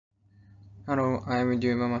Hello, I am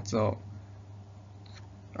Ryuuma Matsuo.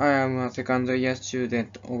 I am a second year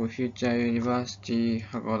student of Future University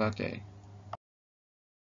Hakodate.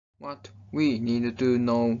 What we need to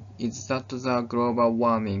know is that the global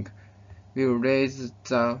warming will raise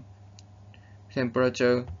the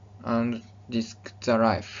temperature and risk the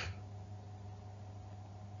life.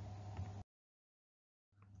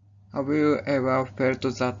 Have you ever felt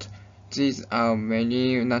that these are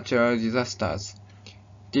many natural disasters,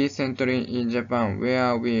 recently in Japan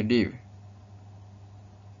where we live?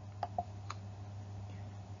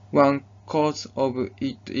 One cause of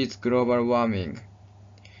it is global warming.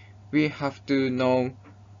 We have to know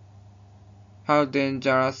how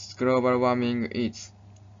dangerous global warming is,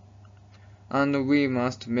 and we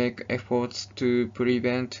must make efforts to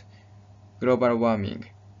prevent global warming.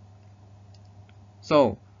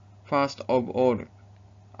 So, first of all,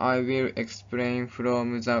 I will explain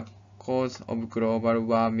from the cause of global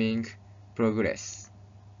warming progress.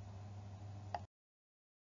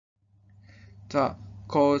 The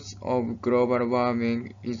cause of global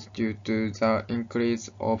warming is due to the increase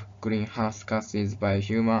of greenhouse gases by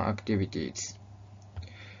human activities.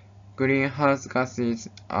 Greenhouse gases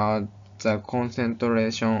are the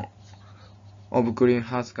concentration of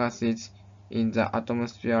greenhouse gases in the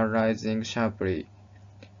atmosphere rising sharply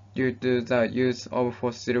due to the use of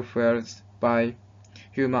fossil fuels by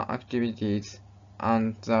human activities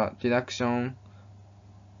and the reduction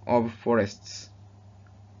of forests.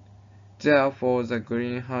 Therefore, the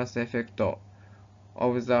greenhouse effect of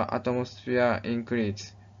the atmosphere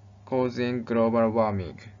increases, causing global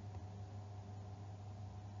warming.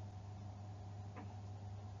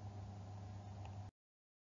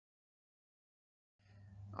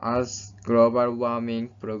 As global warming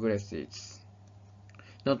progresses,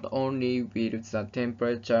 not only will the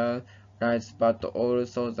temperature rise but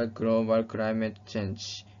also the global climate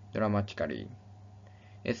change dramatically.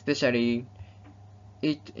 Especially,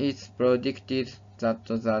 it is predicted that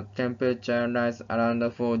the temperature rise around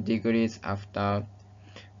 4 degrees after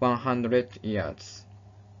 100 years.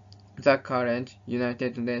 The current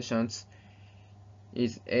United Nations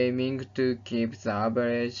is aiming to keep the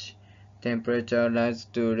average temperature rise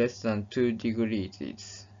to less than 2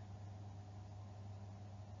 degrees.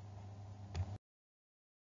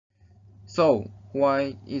 So,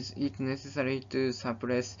 why is it necessary to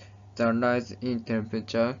suppress the rise in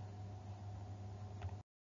temperature?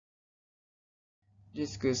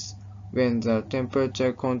 Risks when the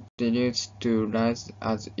temperature continues to rise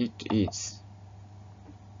as it is.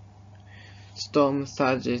 Storm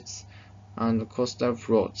surges and coastal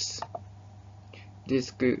floods.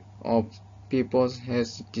 Risk of people's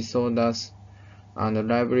health disorders and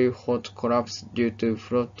livelihood collapse due to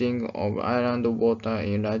flooding of island water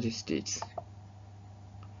in large cities.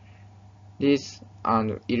 This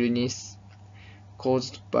and illness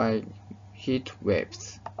caused by heat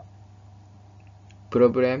waves.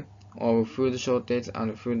 Problem of food shortage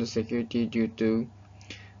and food security due to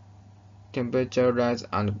temperature rise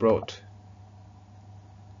and drought.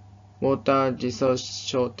 Water resource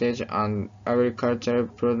shortage and agricultural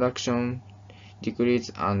production decrease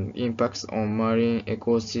and impacts on marine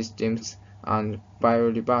ecosystems and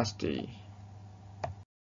biodiversity.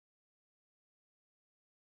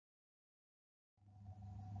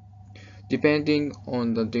 Depending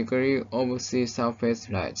on the degree of sea surface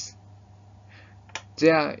rise,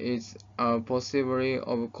 there is a possibility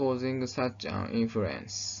of causing such an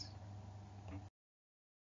influence.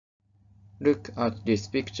 Look at this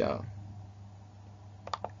picture.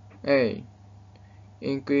 A.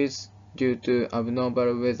 Increase due to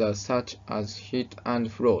abnormal weather such as heat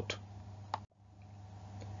and flood.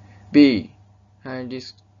 B. High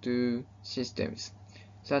risk to systems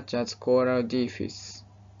such as coral reefs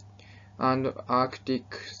and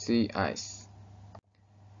Arctic sea ice.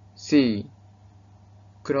 C.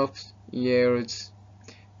 Crop yields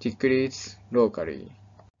decrease locally.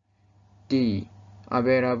 D.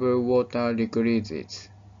 Available water decreases.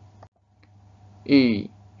 E.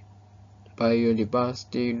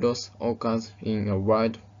 Biodiversity loss occurs in a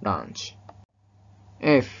wide range.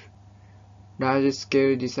 F. Large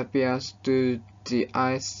scale disappears to the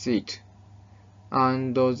ice sheet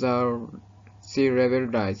and the sea level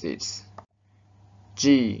rises.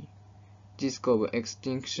 G. Risk of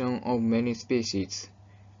extinction of many species.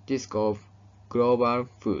 Risk of global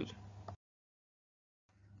food.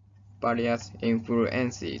 Various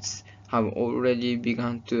influences have already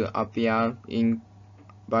begun to appear in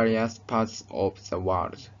various parts of the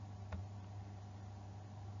world,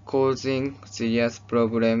 causing serious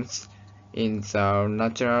problems in the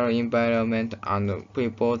natural environment and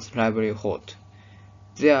people's livelihood.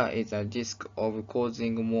 there is a risk of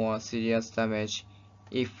causing more serious damage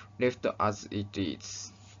if left as it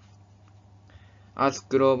is. As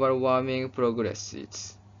global warming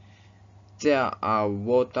progresses, there are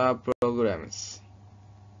water problems,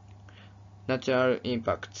 natural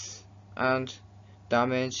impacts, and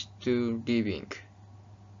damage to living.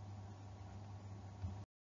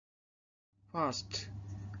 First,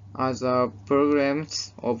 as a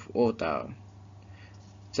problems of water,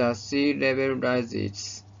 the sea level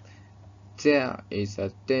rises. There is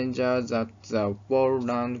a danger that the whole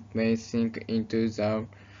land may sink into the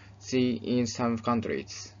sea in some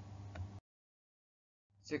countries.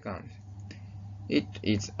 Second, it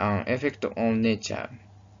is an effect on nature.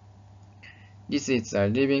 This is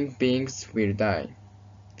that living beings will die.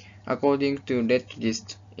 According to Red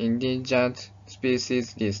List, Endangered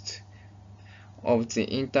Species List of the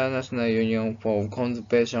International Union for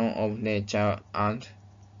Conservation of Nature and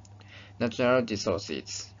Natural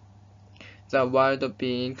Resources, the world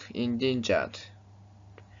being endangered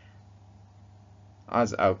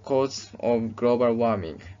as a cause of global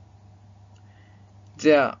warming.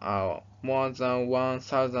 There are more than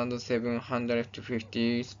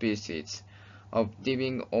 1,750 species of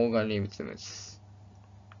living organisms,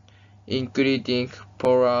 including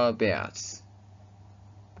polar bears.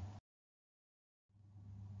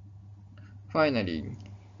 Finally,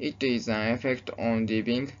 it is an effect on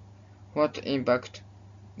living. What impact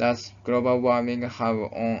does global warming have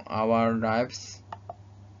on our lives?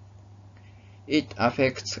 It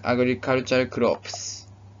affects agricultural crops.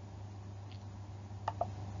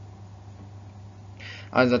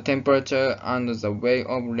 As the temperature and the way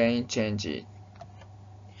of rain changes,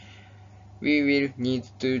 we will need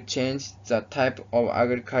to change the type of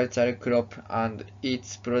agricultural crop and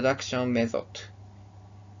its production method.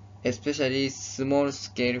 Especially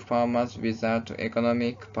small-scale farmers without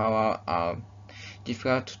economic power are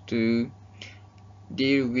difficult to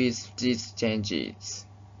deal with these changes,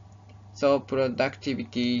 so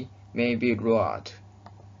productivity may be lowered.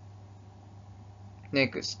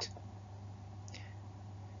 Next,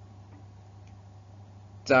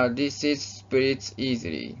 the disease spreads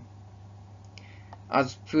easily.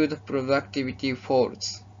 As food productivity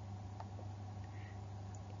falls,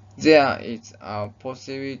 there is a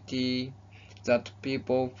possibility that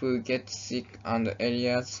people who get sick and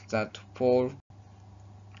areas that fall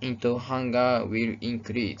into hunger will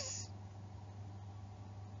increase.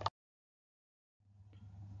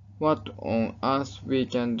 What on earth we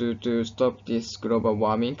can do to stop this global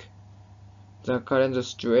warming? The current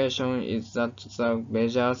situation is that the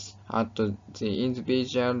measures at the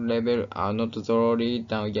individual level are not thoroughly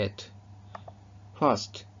done yet.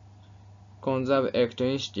 First, conserve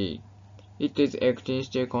electricity. It is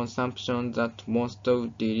electricity consumption that most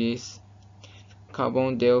release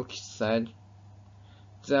carbon dioxide.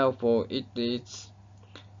 Therefore, it is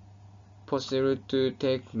possible to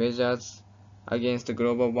take measures against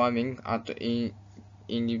global warming at the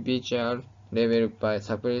individual level by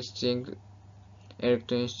suppressing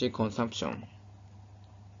electricity consumption.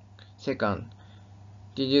 Second,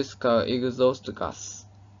 reduce car exhaust gas.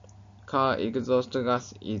 Car exhaust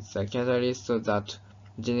gas is the catalyst that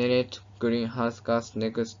generates greenhouse gas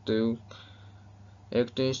next to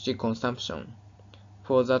electricity consumption.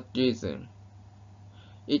 For that reason,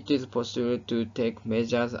 it is possible to take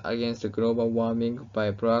measures against global warming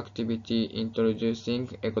by proactively introducing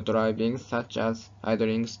eco-driving such as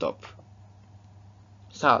idling stop.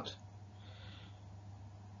 Third,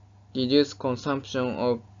 reduce consumption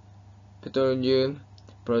of petroleum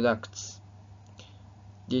products.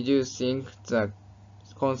 Reducing the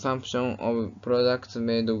consumption of products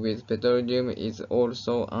made with petroleum is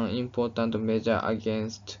also an important measure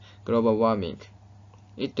against global warming.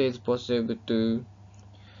 It is possible to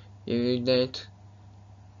eliminate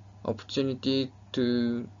opportunity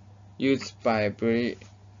to use by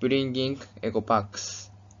bringing eco-packs,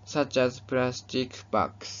 such as plastic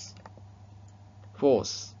bags.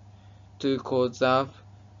 Fourth, to conserve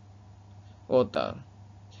water.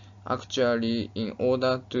 Actually, in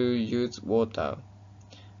order to use water,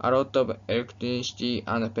 a lot of electricity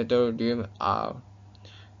and petroleum are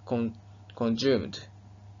consumed.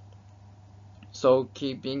 So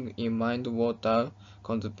keeping in mind water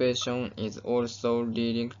conservation is also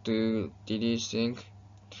leading to reducing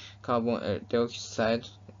carbon dioxide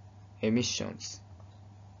emissions.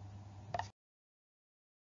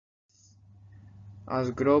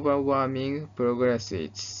 As global warming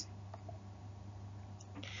progresses,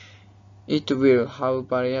 it will have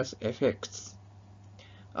various effects,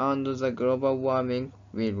 and the global warming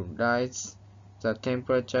will rise the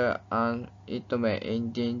temperature and it may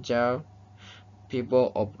endanger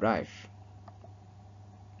people of life.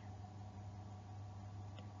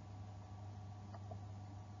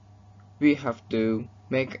 we have to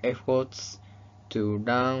make efforts to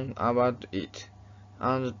learn about it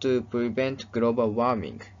and to prevent global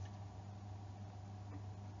warming.